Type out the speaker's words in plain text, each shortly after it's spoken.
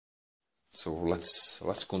So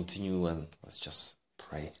let's continue and let's just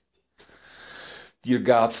pray. Dear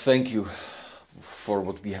God, thank you for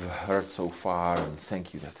what we have heard so far, and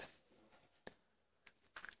thank you that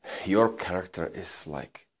your character is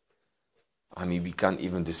like, we can't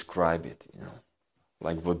even describe it,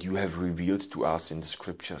 like what you have revealed to us in the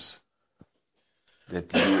scriptures,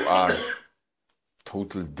 that you are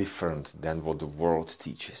totally different than what the world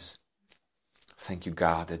teaches. Thank you,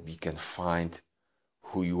 God, that we can find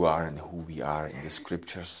who you are and who we are in the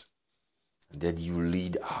scriptures, and that you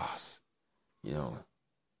lead us.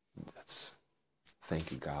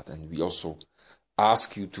 Thank you, God. And we also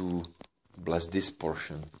ask you to bless this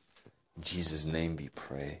portion. In Jesus' name we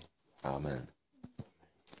pray. Amen.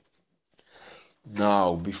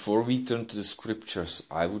 Now, before we turn to the scriptures,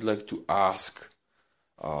 I would like to ask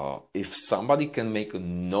if somebody can make a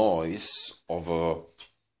noise of a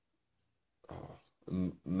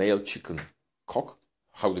male chicken. Cock?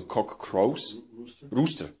 How the cock crows?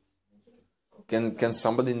 Rooster. Can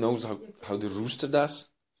somebody knows how the rooster does?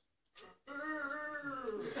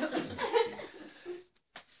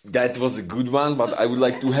 That was a good one, but I would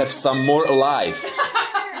like to have some more alive.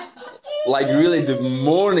 Like really the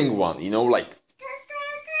morning one, like...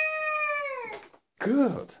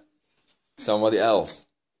 Good. Somebody else.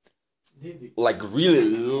 Like really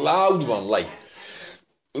loud one, like...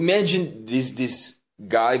 Imagine this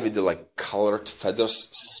guy with the like colored feathers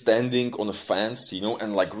standing on a fence,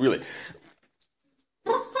 and like really...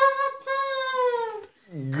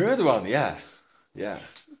 Good one, yeah.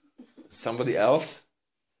 Somebody else?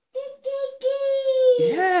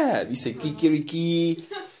 Yeah, we say kikiriki.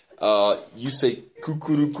 You say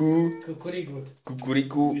kukuruku.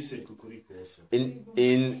 Kukuriku. We say kukuriku also. In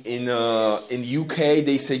UK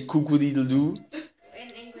they say kukudiddle-doo. In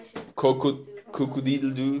English it's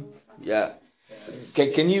Kukudiddle-doo. Yeah.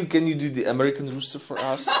 Can you do the American rooster for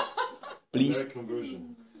us, please? American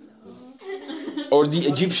version. Or the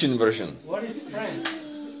Egyptian version? What is French?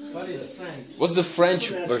 What's the French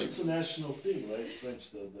version? It's a national thing, right?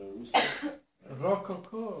 French, the rooster.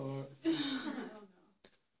 Rococo or...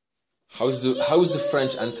 How's the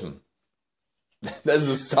French anthem? That's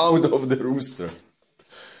the sound of the rooster.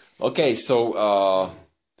 Okay, so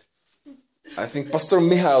I think Pastor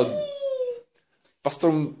Michal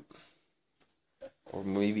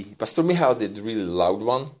did a really loud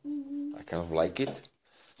one. I kind of like it.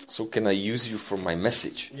 So can I use you for my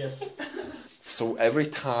message? Yes. So every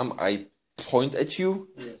time I point at you,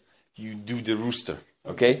 Yes. you do the rooster.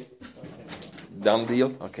 Okay? Done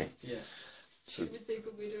deal? Okay. Yes. So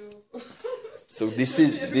this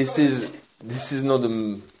is not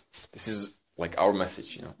this is like our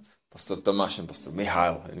message, Pastor Tomas and Pastor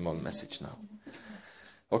Michal in one message now.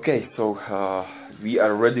 Okay, so we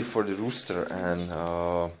are ready for the rooster, and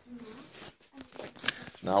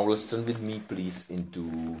now let's turn with me, please,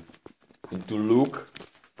 into Luke,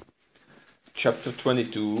 chapter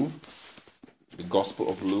 22, the Gospel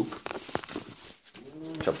of Luke,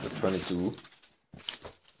 chapter 22.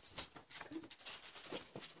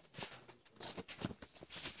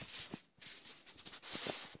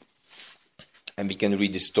 And we can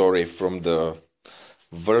read the story from the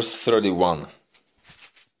verse 31.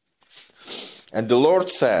 And the Lord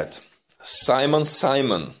said, Simon,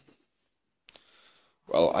 Simon.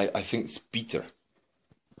 Well, I think it's Peter.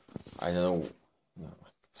 I know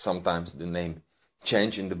sometimes the name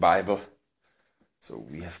change in the Bible. So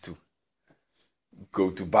we have to go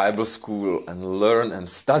to Bible school and learn and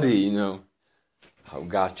study, how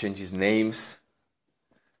God changes names.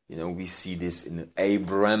 We see this in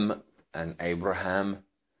Abram and Abraham,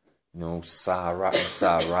 Sarah and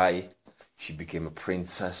Sarai. She became a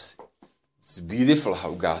princess. It's beautiful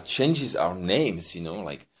how God changes our names,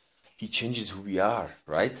 like He changes who we are,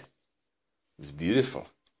 right? It's beautiful.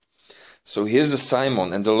 So here's the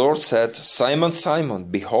Simon, and the Lord said, Simon, Simon,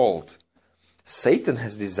 behold, Satan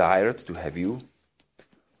has desired to have you,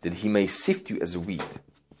 that he may sift you as a wheat.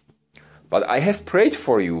 But I have prayed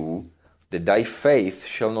for you, that thy faith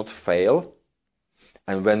shall not fail,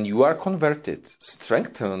 and when you are converted,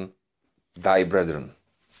 strengthen thy brethren.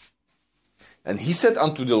 And he said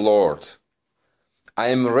unto the Lord, I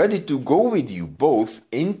am ready to go with you both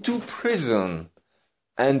into prison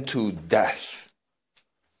and to death.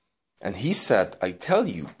 And he said, I tell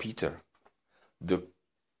you, Peter, the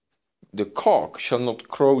cock shall not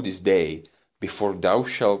crow this day before thou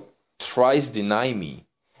shalt thrice deny me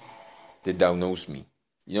that thou knowest me.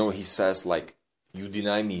 He says, like, you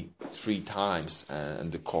deny me 3 times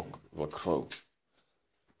and the cock will crow.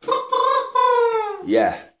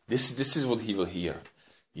 Yeah, this is what he will hear,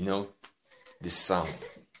 this sound.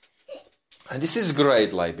 And this is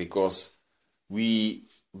great, because we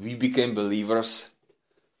we became believers.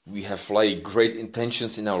 We have like great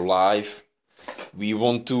intentions in our life. We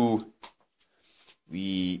want to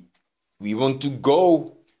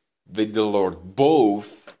go with the Lord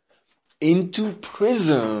both into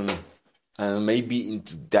prison and maybe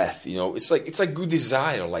into death. It's a good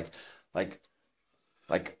desire. Like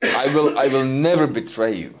I will never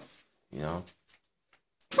betray you. Yeah.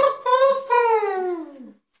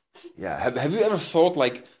 Have you ever thought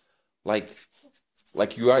like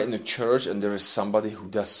you are in a church and there is somebody who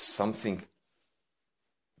does something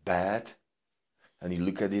bad, and you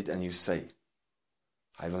look at it and you say,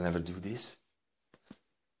 I will never do this?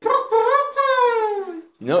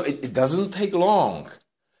 It doesn't take long,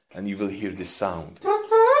 and you will hear this sound.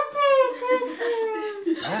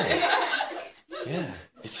 Yeah.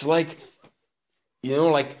 It's like,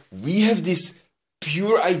 we have these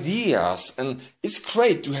pure ideas, and it's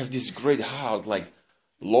great to have this great heart, like,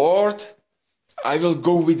 Lord, I will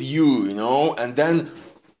go with you, and then,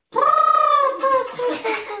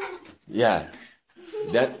 yeah,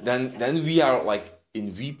 then we are like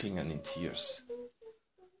in weeping and in tears,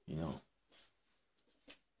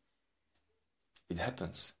 It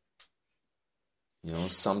happens.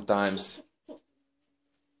 Sometimes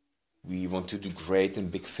we want to do great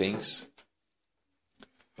and big things,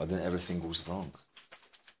 but then everything goes wrong.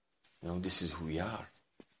 This is who we are.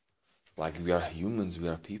 Like, we are humans, we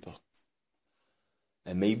are people.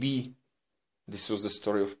 And maybe this was the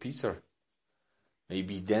story of Peter.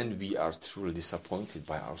 Maybe then we are truly disappointed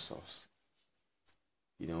by ourselves.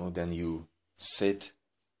 Then you sit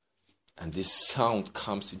and this sound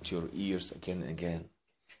comes into your ears again and again.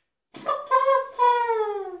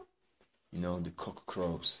 The cock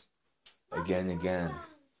crows again and again.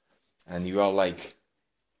 And you are like,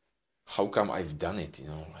 how come I've done it?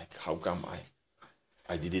 How come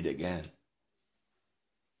I did it again?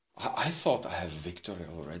 I thought I have victory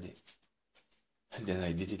already. And then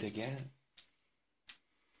I did it again.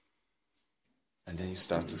 And then you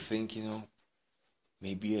start to think,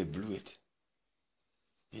 maybe I blew it.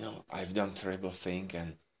 I've done terrible thing,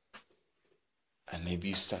 and maybe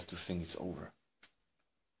you start to think it's over.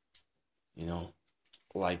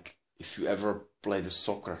 Like if you ever played the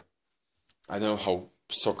soccer. I don't know how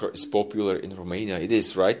soccer is popular in Romania. It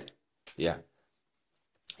is, right? Yeah.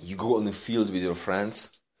 You go on the field with your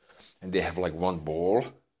friends, and they have like one ball.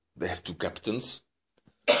 They have two captains.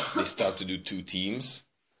 They start to do two teams,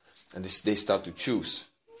 and they start to choose.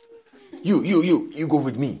 You go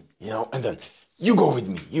with me, and then you go with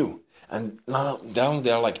me, you. And now down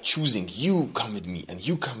they're like choosing, you come with me, and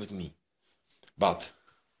you come with me. But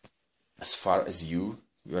as far as you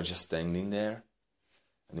are just standing there,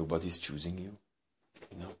 and nobody's choosing you,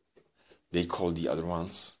 They call the other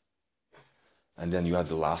ones, and then you are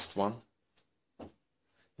the last one.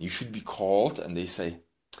 You should be called, and they say,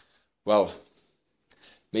 well,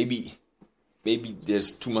 maybe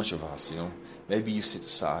there's too much of us, Maybe you sit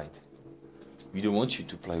aside. We don't want you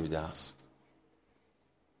to play with us.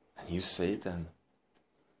 And you sit and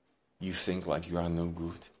you think like you are no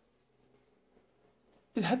good.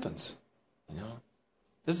 It happens,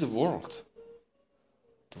 This is the world.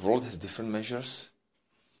 The world has different measures,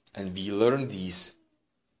 and we learn these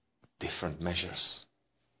different measures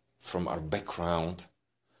from our background,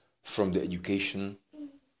 from the education.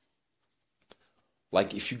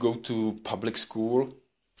 Like if you go to public school,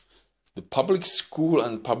 the public school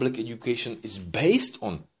and public education is based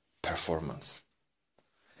on performance.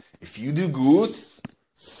 If you do good,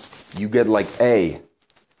 you get like A.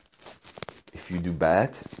 If you do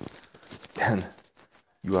bad, then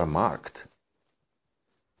you are marked.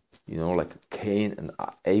 Like Cain and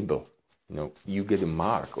Abel. You get a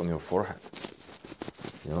mark on your forehead.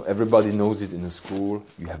 Everybody knows it in the school.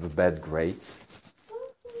 You have a bad grade.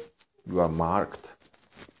 You are marked.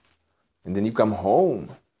 And then you come home.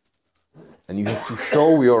 And you have to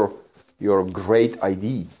show your great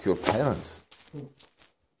ID to your parents.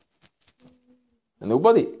 And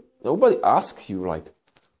nobody asks you, like,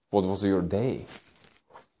 what was your day?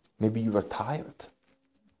 Maybe you were tired.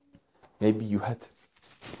 Maybe you had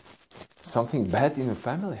something bad in your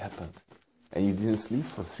family happened. And you didn't sleep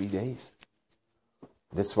for 3 days.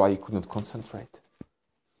 That's why you could not concentrate.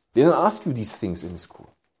 They don't ask you these things in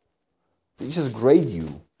school. They just grade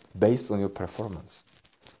you based on your performance.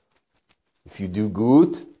 If you do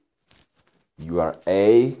good, you are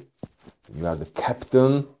A, you are the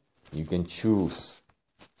captain, you can choose.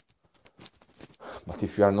 But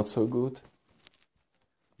if you are not so good,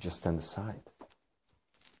 just stand aside.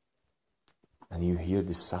 And you hear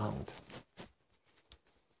this sound.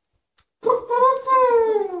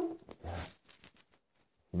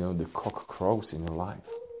 Yeah. The cock crows in your life.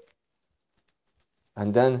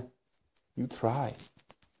 And then you try.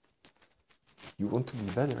 You want to be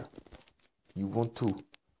better. You want to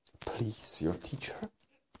please your teacher,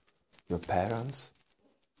 your parents.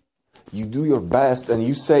 You do your best and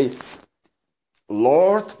you say,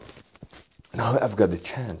 Lord, now I've got the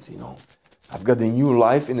chance, I've got a new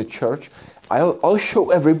life in the church. I'll show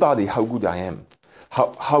everybody how good I am.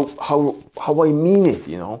 How I mean it,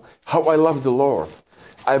 how I love the Lord.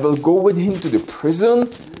 I will go with him to the prison.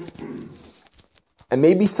 And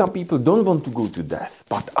maybe some people don't want to go to death,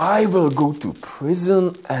 but I will go to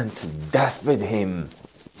prison and to death with him.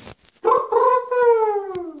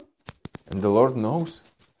 And the Lord knows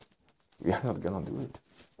we are not going to do it.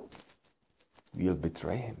 We'll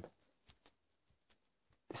betray him.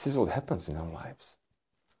 This is what happens in our lives.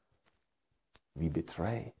 We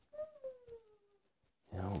betray.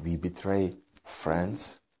 We betray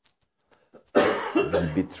friends. We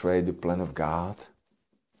betray the plan of God.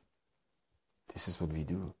 This is what we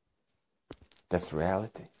do. That's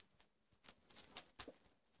reality.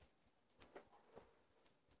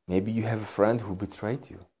 Maybe you have a friend who betrayed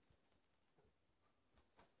you.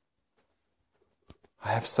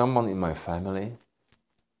 I have someone in my family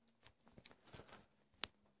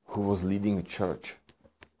who was leading a church.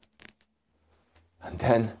 And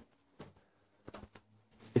then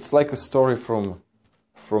it's like a story from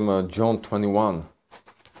John 21.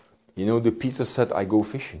 The Peter said, I go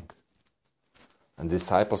fishing. And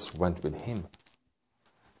disciples went with him.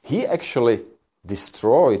 He actually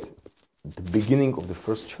destroyed the beginning of the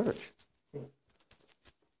first church.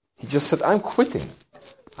 He just said, I'm quitting.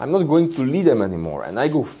 I'm not going to lead them anymore. And I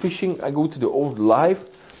go fishing, I go to the old life.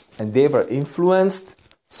 And they were influenced,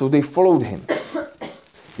 so they followed him.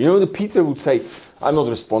 The Peter would say, I'm not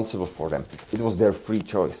responsible for them. It was their free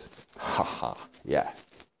choice. Haha, yeah.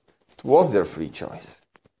 It was their free choice.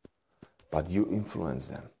 But you influence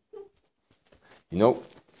them.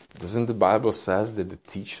 Doesn't the Bible says that the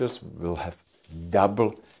teachers will have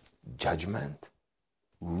double judgment?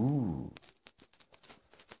 Ooh.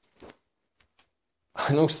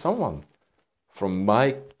 I know someone from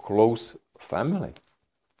my close family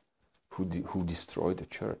who destroyed the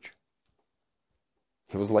church.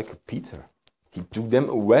 He was like a Peter. He took them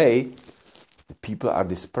away. The people are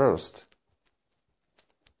dispersed.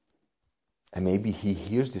 And maybe he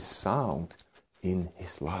hears this sound in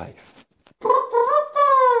his life.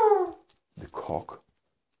 The cock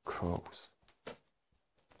crows.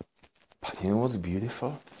 But you know what's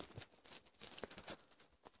beautiful?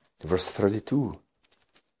 Verse 32.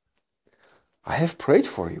 I have prayed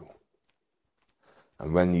for you.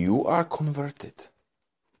 And when you are converted,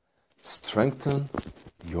 strengthen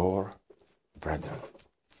your brethren.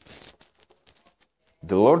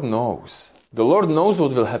 The Lord knows. The Lord knows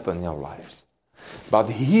what will happen in our lives. But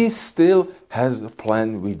he still has a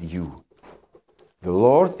plan with you. The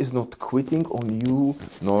Lord is not quitting on you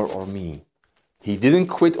nor on me. He didn't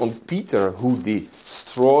quit on Peter, who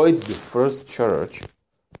destroyed the first church.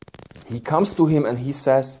 He comes to him and he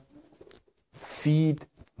says, feed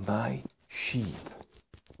my sheep.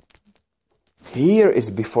 Here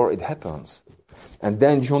is before it happens. And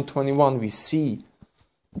then John 21, we see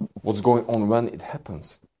what's going on when it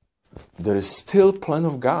happens. There is still plan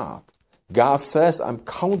of God. God says, I'm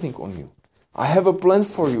counting on you. I have a plan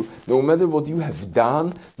for you. No matter what you have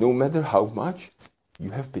done, no matter how much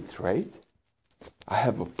you have betrayed, I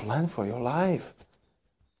have a plan for your life.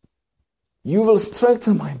 You will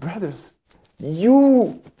strengthen my brothers.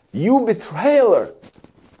 You betrayer.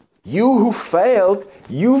 You who failed,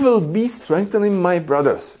 you will be strengthening my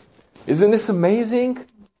brothers. Isn't this amazing?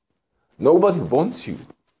 Nobody wants you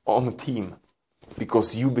on a team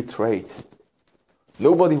because you betrayed.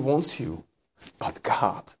 Nobody wants you, but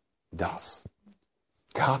God does.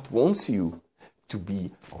 God wants you to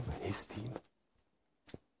be on his team.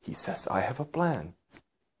 He says, I have a plan,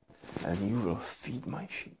 and you will feed my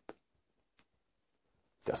sheep.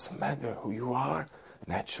 Doesn't matter who you are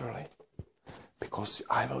naturally, because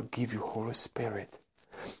I will give you Holy Spirit,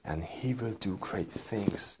 and he will do great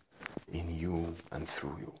things in you and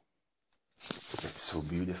through you. It's so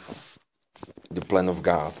beautiful. The plan of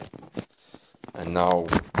God. And now,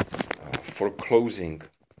 for closing,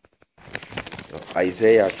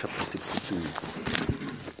 Isaiah chapter 62.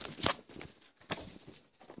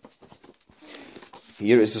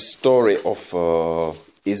 Here is a story of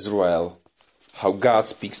Israel, how God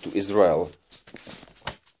speaks to Israel.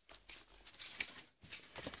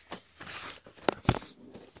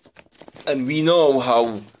 And we know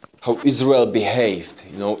how Israel behaved.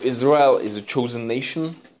 Israel is a chosen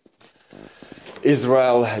nation.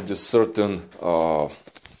 Israel had a certain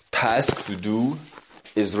task to do.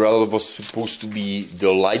 Israel was supposed to be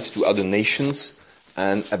the light to other nations,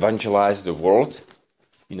 and evangelize the world,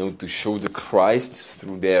 to show the Christ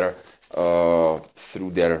through their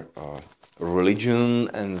religion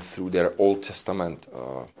and through their Old Testament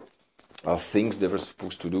things they were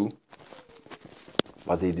supposed to do.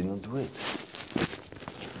 But they did not do it.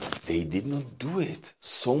 They did not do it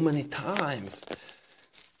so many times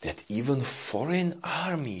that even foreign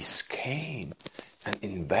armies came and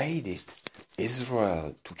invaded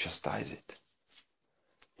Israel to chastise it.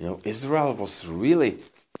 Israel was really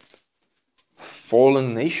a fallen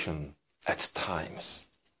nation at times.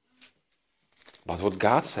 But what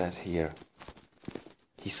God said here,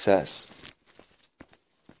 He says,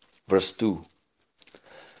 verse 2,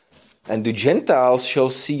 "And the Gentiles shall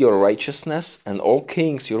see your righteousness, and all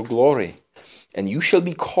kings your glory. And you shall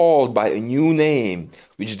be called by a new name,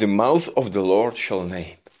 which the mouth of the Lord shall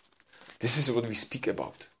name." This is what we speak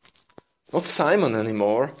about. Not Simon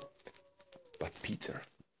anymore, but Peter.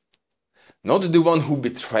 Not the one who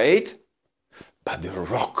betrayed, but the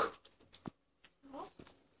rock.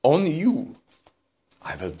 On you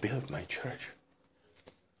I will build my church.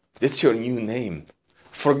 That's your new name.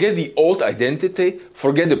 Forget the old identity,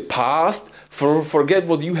 forget the past, forget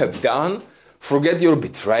what you have done, forget your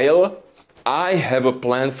betrayal. I have a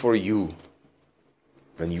plan for you.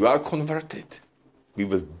 When you are converted, we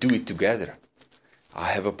will do it together. I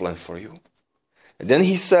have a plan for you. And then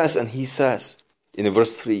he says in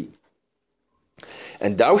verse 3,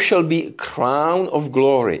 "And thou shalt be a crown of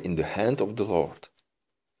glory in the hand of the Lord,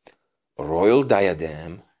 a royal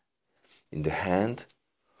diadem in the hand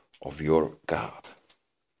of your God."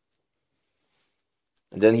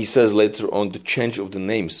 And then he says later on the change of the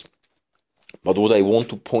names. But what I want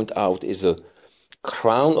to point out is a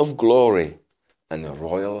crown of glory and a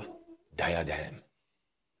royal diadem.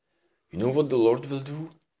 You know what the Lord will do?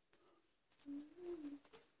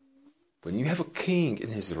 When you have a king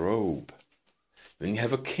in his robe, when you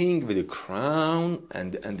have a king with a crown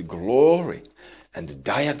and the glory and the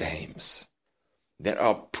diadems that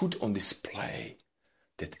are put on display,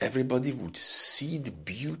 that everybody would see the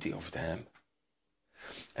beauty of them.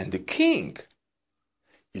 And the king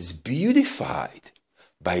is beautified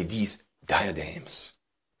by these diadems.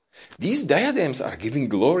 These diadems are giving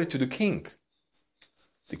glory to the king.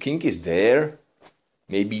 The king is there,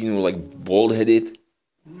 maybe like bald-headed,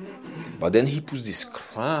 but then he puts this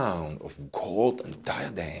crown of gold and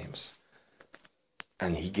diadems,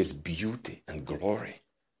 and he gets beauty and glory.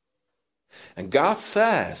 And God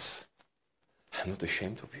says, "I'm not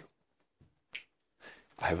ashamed of you.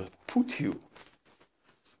 I will put you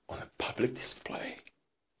on a public display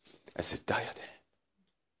as a diadem.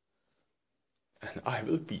 And I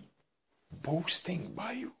will be boasting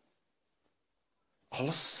by you.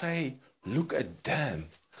 I'll say, look at them,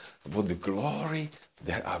 what the glory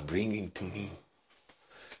they are bringing to me.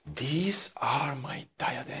 These are my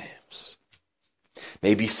diadems."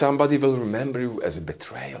 Maybe somebody will remember you as a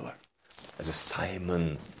betrayer, as a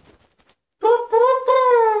Simon.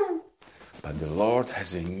 But the Lord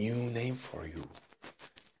has a new name for you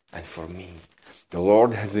and for me. The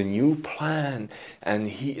Lord has a new plan, and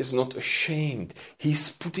He is not ashamed. He's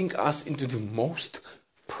putting us into the most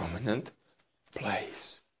prominent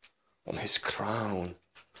place on His crown.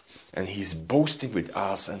 And He's boasting with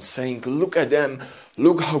us and saying, "Look at them.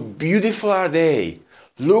 Look how beautiful are they.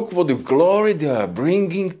 Look what the glory they are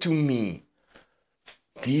bringing to me.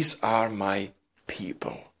 These are my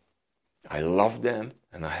people. I love them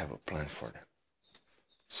and I have a plan for them."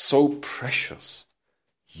 So precious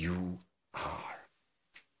you are.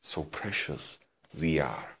 So precious we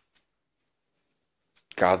are.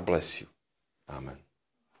 God bless you. Amen.